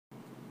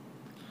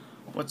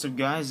What's up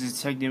guys,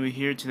 it's Cydia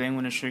here. Today I'm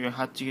going to show you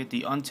how to get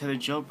the Untethered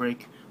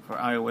Jailbreak for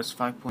iOS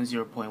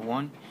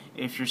 5.0.1.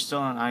 If you're still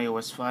on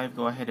iOS 5,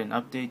 go ahead and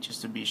update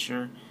just to be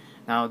sure.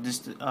 Now this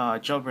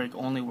jailbreak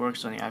only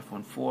works on the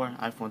iPhone 4,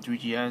 iPhone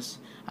 3GS,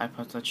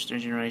 iPod Touch 3rd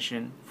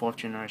generation, 4th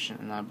generation,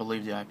 and I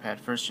believe the iPad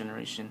 1st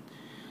generation.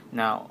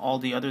 Now all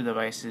the other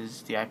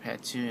devices, the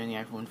iPad 2 and the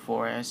iPhone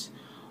 4S,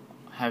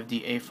 have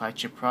the A5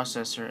 chip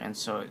processor, and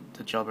so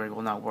the jailbreak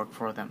will not work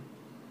for them.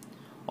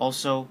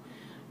 Also,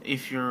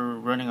 if you're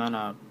running on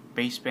a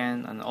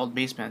baseband, an old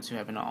baseband to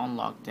have an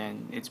unlock,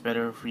 then it's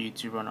better for you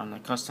to run on a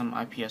custom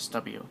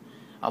IPSW.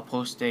 I'll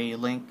post a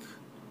link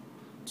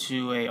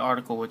to an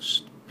article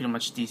which pretty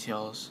much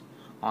details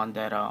on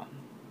that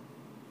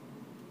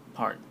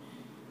part.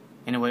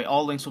 Anyway,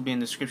 all links will be in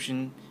the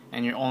description,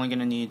 and you're only going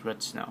to need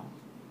Red Snow.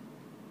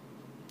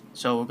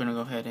 So we're going to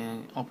go ahead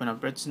and open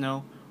up Red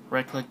Snow,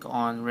 right click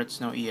on Red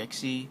Snow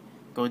EXE,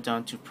 go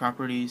down to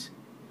Properties,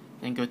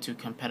 then go to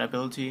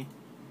Compatibility.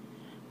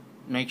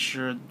 Make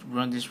sure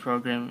run this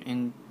program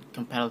in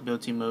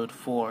compatibility mode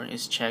 4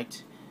 is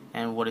checked,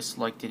 and what is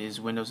selected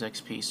is Windows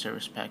XP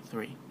Service Pack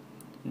 3.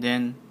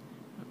 Then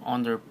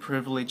under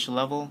privilege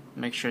level,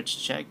 make sure it's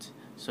checked,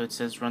 so it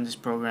says run this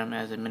program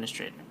as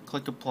administrator.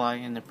 Click apply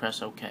and then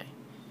press OK.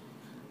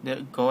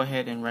 Then go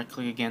ahead and right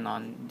click again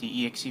on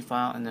the exe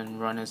file and then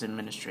run as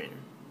administrator.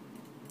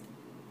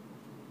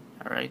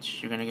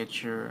 Alright, you're going to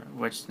get your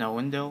Red Snow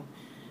window,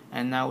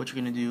 and now what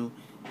you're going to do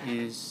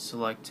is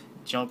select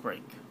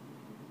jailbreak.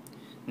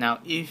 Now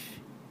if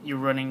you're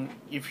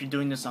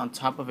doing this on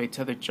top of a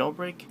tethered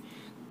jailbreak,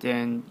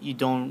 then you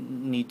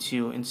don't need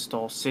to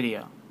install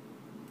Cydia.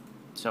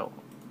 So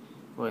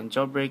go ahead and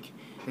jailbreak.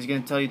 It's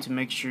going to tell you to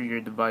make sure your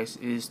device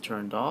is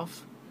turned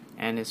off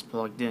and is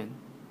plugged in.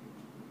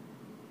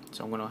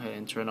 So I'm going to go ahead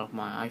and turn off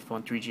my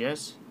iPhone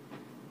 3GS.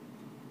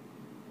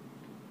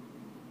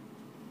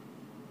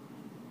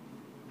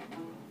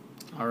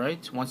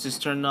 Alright, once it's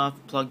turned off,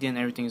 plugged in,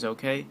 everything's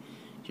okay,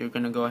 you're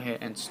going to go ahead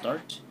and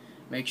start.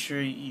 Make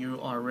sure you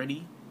are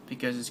ready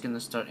because it's going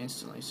to start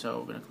instantly. So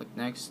we're going to click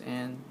next,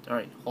 and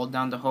alright, hold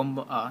down the home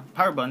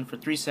power button for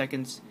 3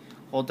 seconds,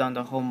 hold down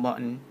the home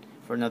button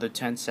for another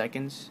 10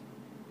 seconds.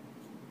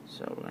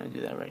 So we're going to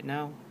do that right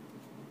now.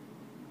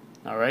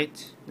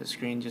 Alright, the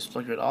screen just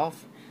flickered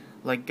off.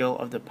 Let go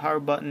of the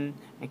power button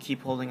and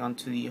keep holding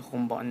onto the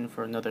home button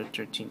for another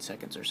 13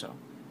 seconds or so.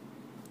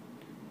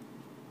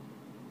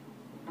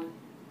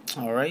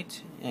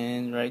 Alright,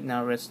 and right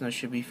now Red Snow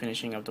should be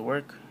finishing up the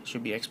work,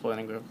 should be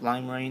exporting with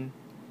Lime Rain,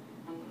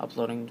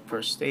 uploading the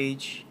first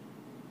stage,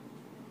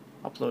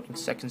 uploading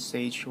second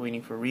stage,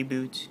 waiting for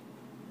reboot.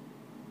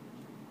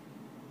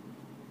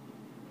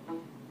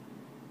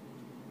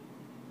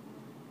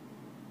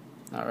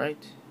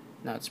 Alright,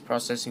 now it's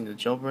processing the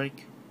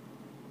jailbreak.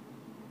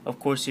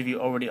 Of course, if you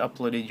already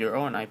uploaded your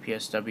own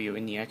IPSW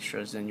in the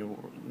extras, then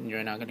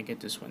you're not going to get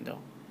this window.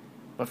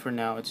 But for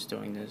now, it's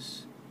doing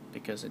this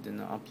because it did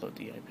not upload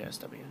the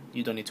IPSW.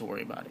 You don't need to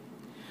worry about it.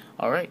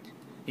 Alright,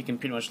 you can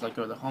pretty much let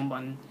go of the home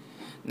button.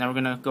 Now we're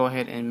going to go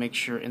ahead and make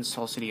sure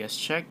install Cydia is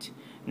checked.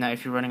 Now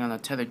if you're running on a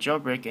tethered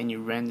jailbreak and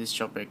you ran this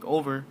jailbreak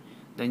over,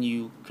 then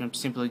you can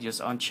simply just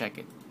uncheck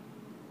it.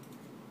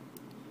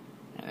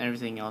 And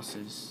everything else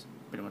is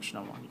pretty much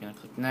normal. You're going to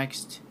click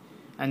next,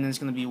 and then it's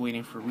going to be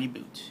waiting for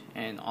reboot.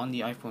 And on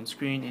the iPhone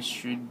screen, it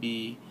should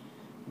be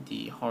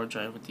the hard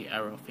drive with the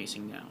arrow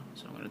facing down.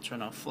 So I'm going to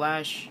turn off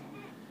flash,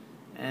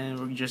 and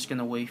we're just going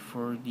to wait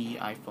for the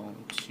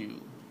iPhone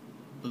to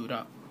boot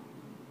up.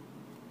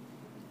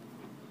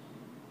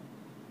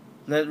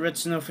 Let Red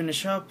Snow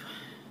finish up,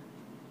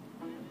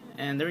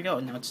 and there we go,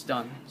 now it's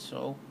done.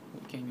 So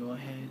we can go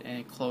ahead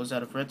and close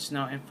out of Red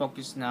Snow and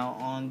focus now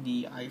on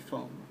the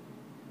iPhone.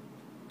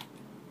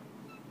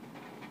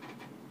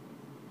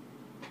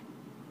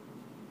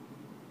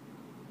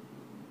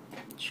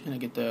 Just going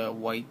to get the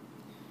white,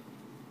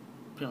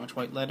 pretty much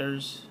white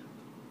letters,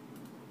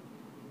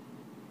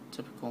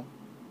 typical.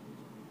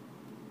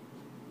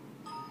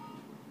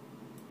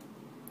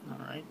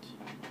 Alright.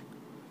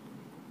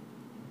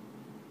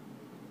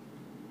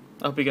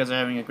 I hope you guys are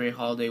having a great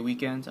holiday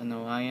weekend. I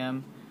know I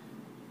am.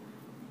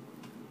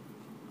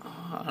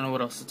 I don't know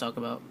what else to talk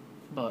about,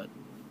 but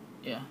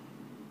yeah.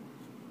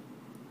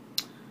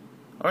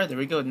 Alright, there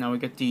we go. Now we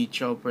get the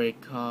jailbreak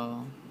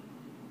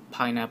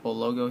pineapple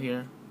logo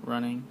here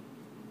running.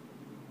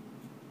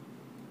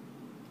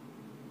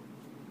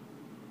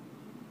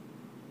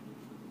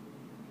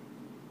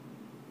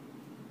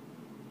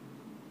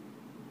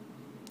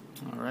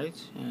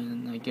 Alright,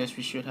 and I guess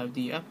we should have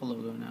the Apple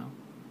logo now.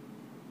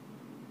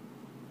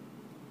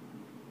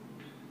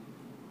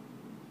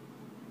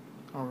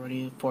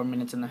 Already 4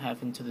 minutes and a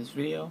half into this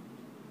video.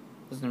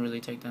 Doesn't really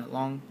take that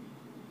long.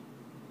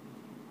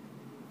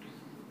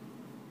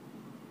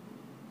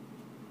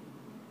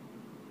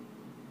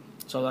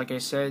 So like I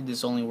said,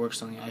 this only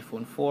works on the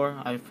iPhone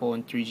 4,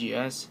 iPhone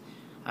 3GS,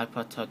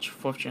 iPod Touch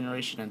 4th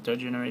generation and 3rd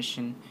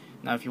generation.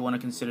 Now if you want to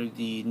consider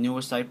the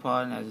newest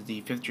iPod as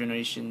the 5th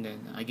generation,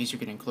 then I guess you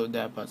can include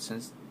that, but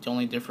since the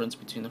only difference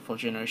between the 4th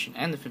generation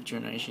and the 5th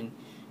generation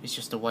is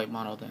just the white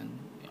model, then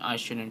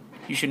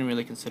you shouldn't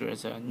really consider it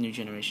as a new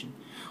generation.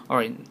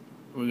 Alright,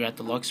 we're at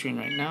the lock screen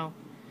right now.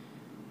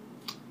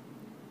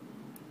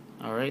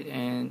 Alright,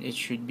 and it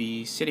should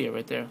be Cydia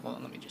right there. Hold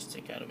on, let me just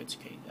take out of its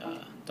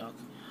dock.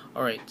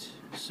 Alright,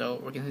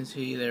 so we're going to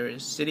see there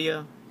is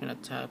Cydia. We're going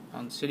to tap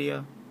on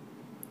Cydia.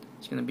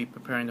 It's going to be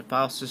preparing the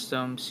file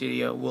system.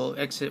 Cydia will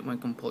exit when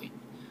complete.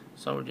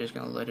 So we're just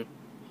going to let it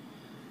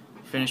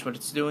finish what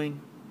it's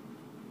doing.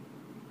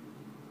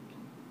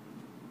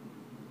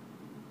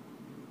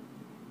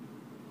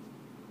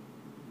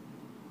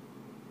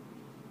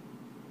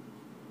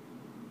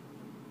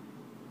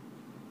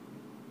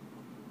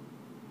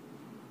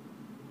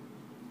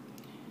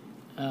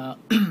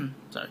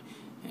 Sorry.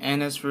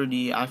 And as for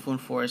the iPhone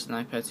 4S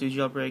and iPad 2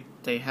 jailbreak,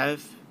 they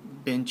have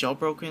been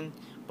jailbroken,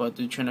 but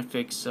they're trying to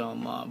fix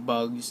some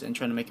bugs and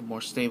trying to make it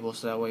more stable,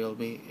 so that way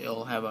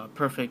it'll have a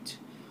perfect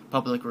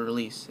public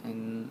release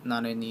and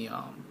not any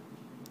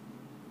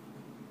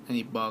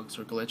bugs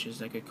or glitches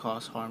that could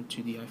cause harm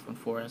to the iPhone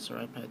 4S or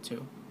iPad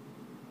 2.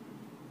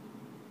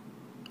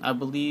 I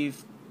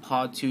believe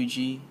Pod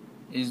 2G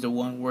is the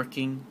one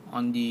working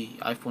on the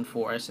iPhone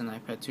 4S and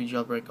iPad 2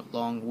 jailbreak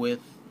along with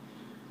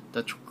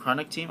the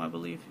Chronic team, I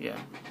believe. Yeah.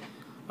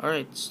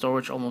 Alright,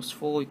 storage almost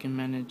full. You can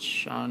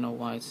manage. I don't know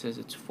why it says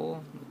it's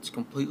full. It's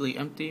completely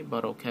empty,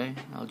 but okay.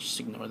 I'll just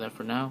ignore that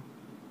for now.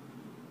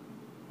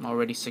 I'm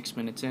already 6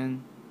 minutes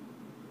in.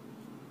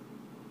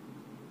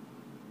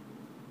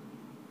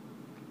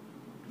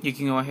 You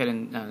can go ahead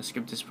and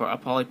skip this part. I'll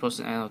probably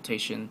post an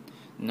annotation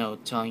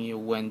note telling you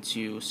when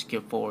to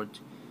skip forward.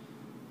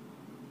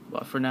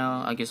 But for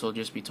now, I guess I'll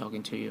just be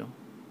talking to you.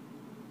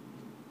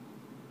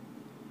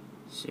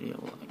 Cydia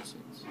will exit.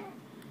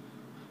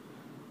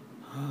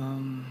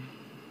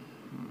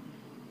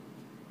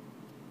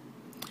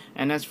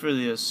 And as for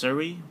the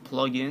Siri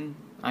plugin,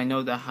 I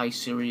know that Hi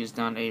Siri is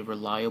not a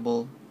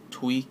reliable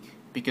tweak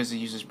because it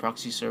uses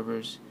proxy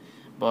servers,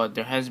 but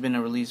there has been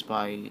a release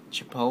by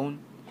Chapone,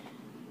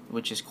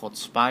 which is called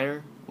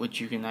Spire, which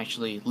you can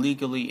actually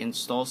legally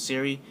install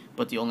Siri,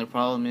 but the only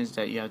problem is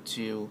that you have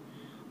to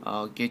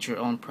get your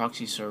own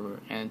proxy server,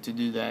 and to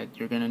do that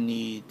you're gonna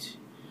need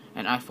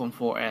an iPhone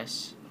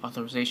 4S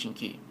authorization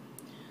key.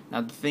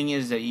 Now the thing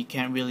is that you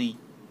can't really,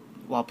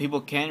 while people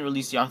can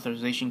release the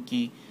authorization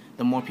key,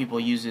 the more people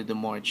use it, the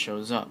more it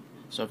shows up.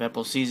 So if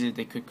Apple sees it,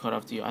 they could cut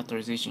off the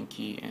authorization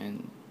key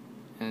and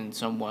in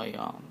some way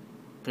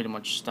pretty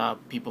much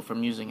stop people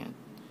from using it.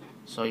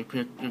 So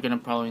you're gonna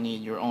probably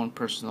need your own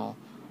personal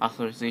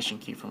authorization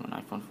key from an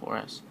iPhone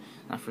 4S.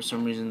 Now for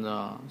some reason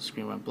the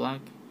screen went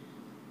black,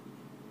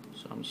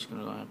 so I'm just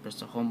gonna go ahead and press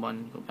the home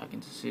button, go back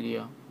into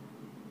Cydia.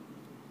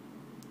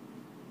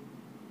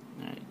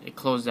 Alright, it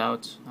closed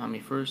out on me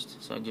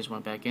first, so I just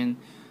went back in.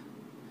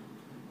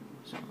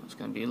 So it's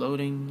going to be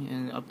loading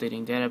and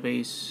updating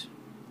database.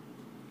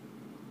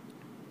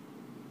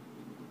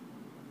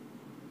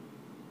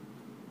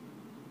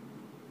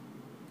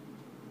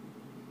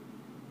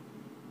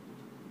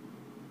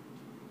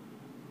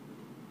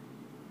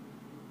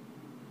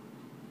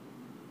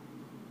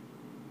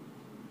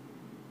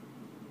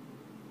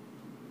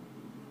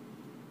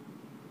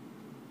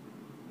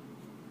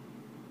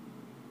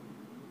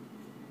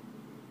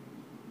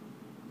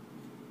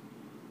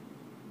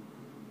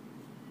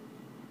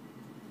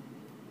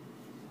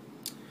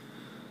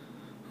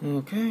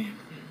 Okay,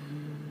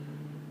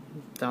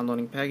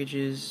 downloading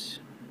packages,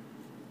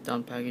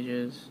 down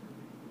packages.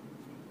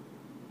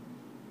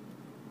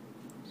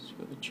 Let's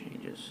go to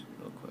changes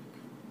real quick.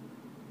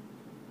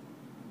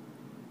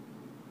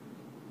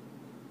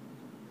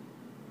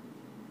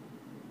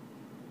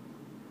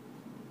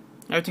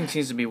 Everything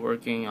seems to be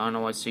working. I don't know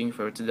why it's taking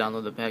forever to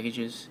download the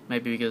packages.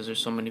 Maybe because there's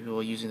so many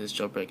people using this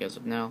jailbreak as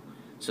of now,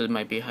 so it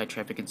might be high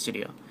traffic in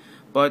Cydia.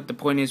 But the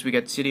point is we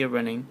got Cydia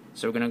running,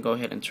 so we're gonna go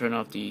ahead and turn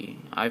off the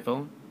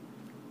iPhone,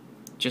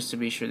 just to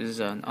be sure this is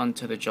an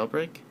untethered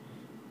jailbreak,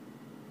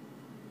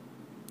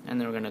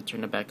 and then we're going to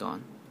turn it back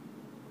on.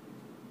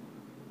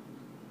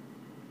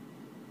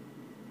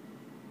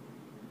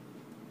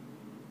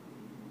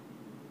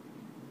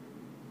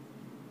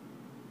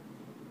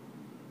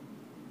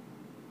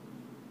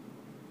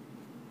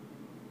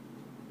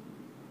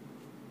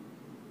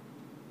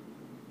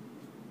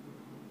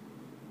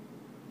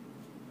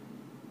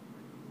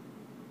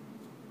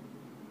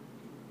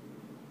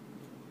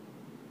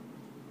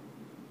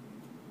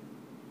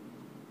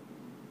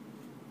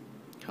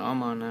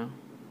 Come on now.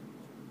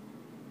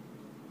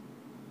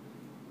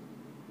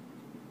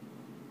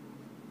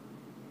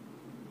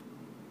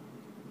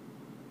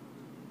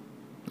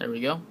 There we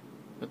go.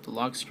 Got the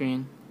lock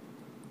screen.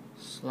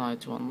 Slide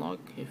to unlock.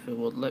 If it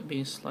would let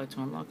me slide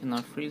to unlock and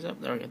not freeze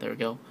up. There we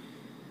go.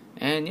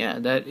 And yeah,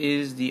 that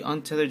is the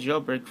untethered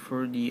jailbreak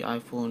for the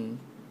iPhone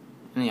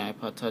and the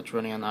iPod Touch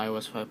running on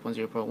iOS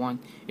 5.0.1.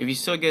 If you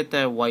still get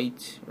that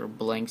white or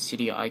blank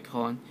Cydia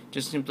icon,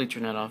 just simply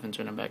turn it off and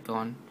turn it back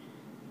on.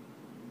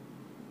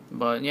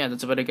 But yeah,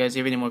 that's about it, guys. If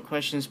you have any more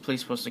questions,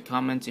 please post a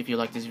comment. If you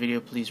like this video,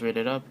 please rate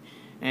it up.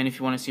 And if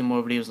you want to see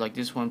more videos like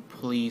this one,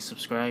 please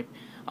subscribe.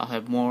 I'll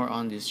have more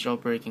on this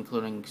jailbreak,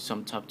 including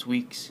some top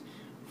tweaks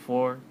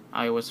for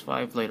iOS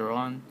 5 later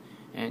on.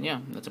 And yeah,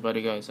 that's about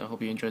it, guys. I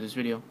hope you enjoyed this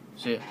video.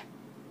 See ya.